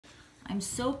I'm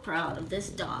so proud of this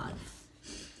dog.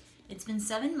 It's been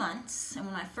 7 months, and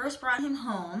when I first brought him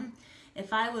home,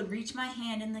 if I would reach my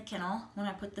hand in the kennel when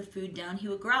I put the food down, he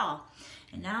would growl.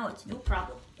 And now it's no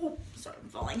problem. Oh, sorry, I'm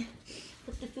falling.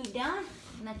 Put the food down,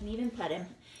 and I can even pet him.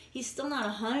 He's still not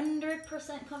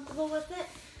 100% comfortable with it,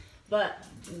 but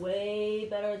way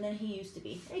better than he used to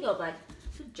be. There you go, bud.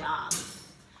 Good job.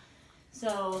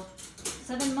 So,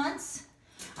 7 months.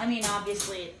 I mean,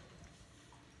 obviously,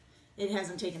 it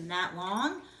hasn't taken that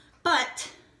long,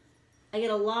 but I get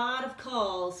a lot of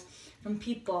calls from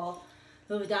people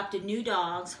who have adopted new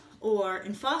dogs or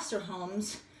in foster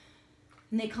homes,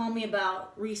 and they call me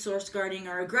about resource guarding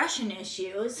or aggression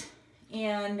issues,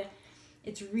 and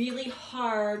it's really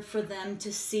hard for them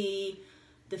to see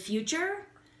the future.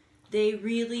 They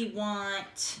really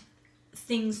want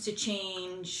things to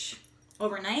change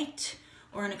overnight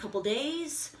or in a couple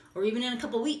days or even in a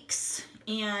couple weeks.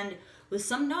 And with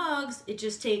some dogs, it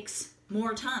just takes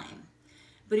more time.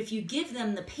 But if you give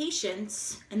them the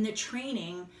patience and the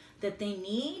training that they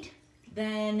need,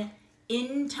 then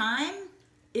in time,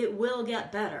 it will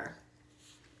get better.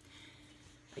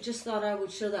 I just thought I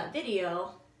would show that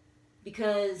video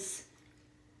because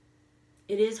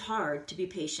it is hard to be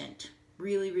patient.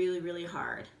 Really, really, really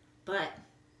hard. But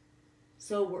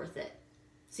so worth it.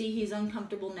 See, he's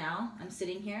uncomfortable now. I'm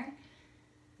sitting here,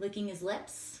 licking his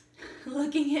lips,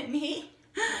 looking at me.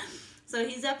 So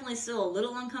he's definitely still a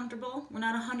little uncomfortable. We're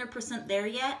not 100% there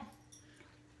yet.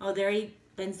 Oh, there he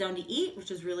bends down to eat,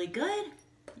 which is really good.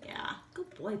 Yeah,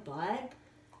 good boy, bud.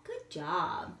 Good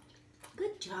job.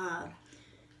 Good job.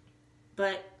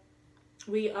 But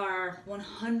we are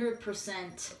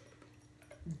 100%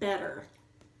 better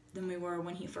than we were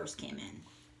when he first came in.